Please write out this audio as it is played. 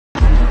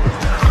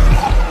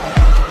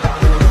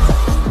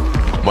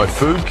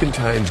Food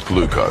contains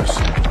glucose,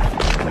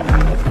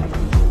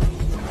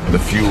 the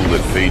fuel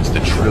that feeds the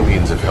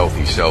trillions of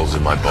healthy cells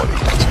in my body.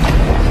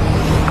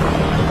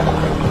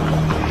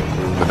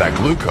 But that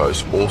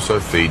glucose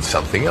also feeds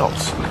something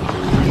else.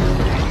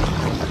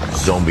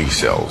 Zombie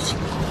cells.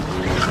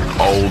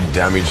 Old,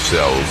 damaged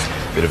cells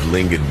that have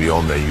lingered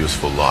beyond their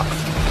useful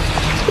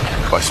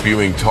life. By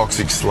spewing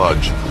toxic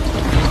sludge,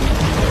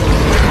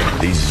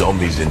 these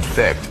zombies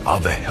infect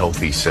other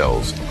healthy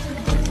cells,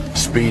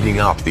 speeding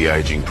up the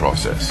aging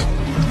process.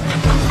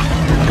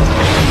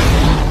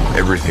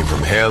 Everything from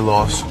hair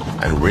loss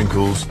and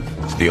wrinkles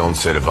to the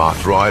onset of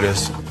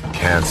arthritis,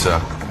 cancer,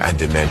 and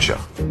dementia.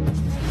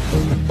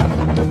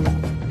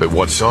 But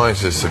what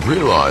scientists have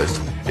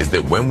realized is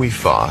that when we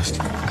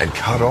fast and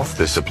cut off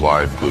the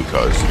supply of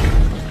glucose,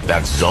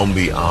 that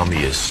zombie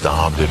army is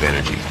starved of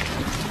energy,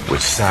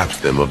 which saps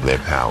them of their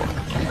power.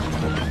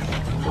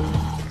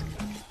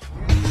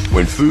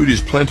 When food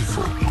is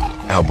plentiful,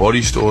 our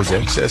body stores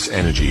excess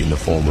energy in the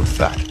form of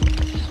fat,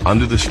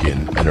 under the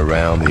skin and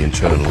around the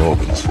internal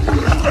organs.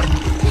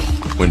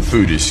 When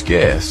food is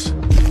scarce,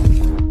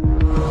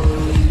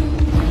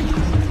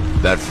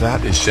 that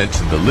fat is sent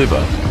to the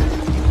liver,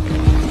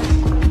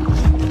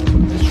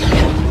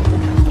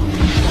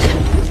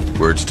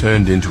 where it's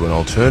turned into an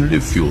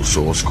alternative fuel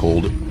source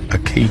called a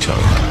ketone.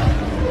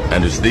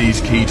 And it's these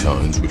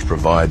ketones which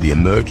provide the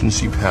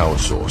emergency power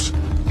source,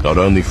 not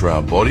only for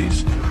our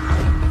bodies,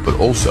 but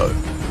also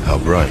our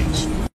brains.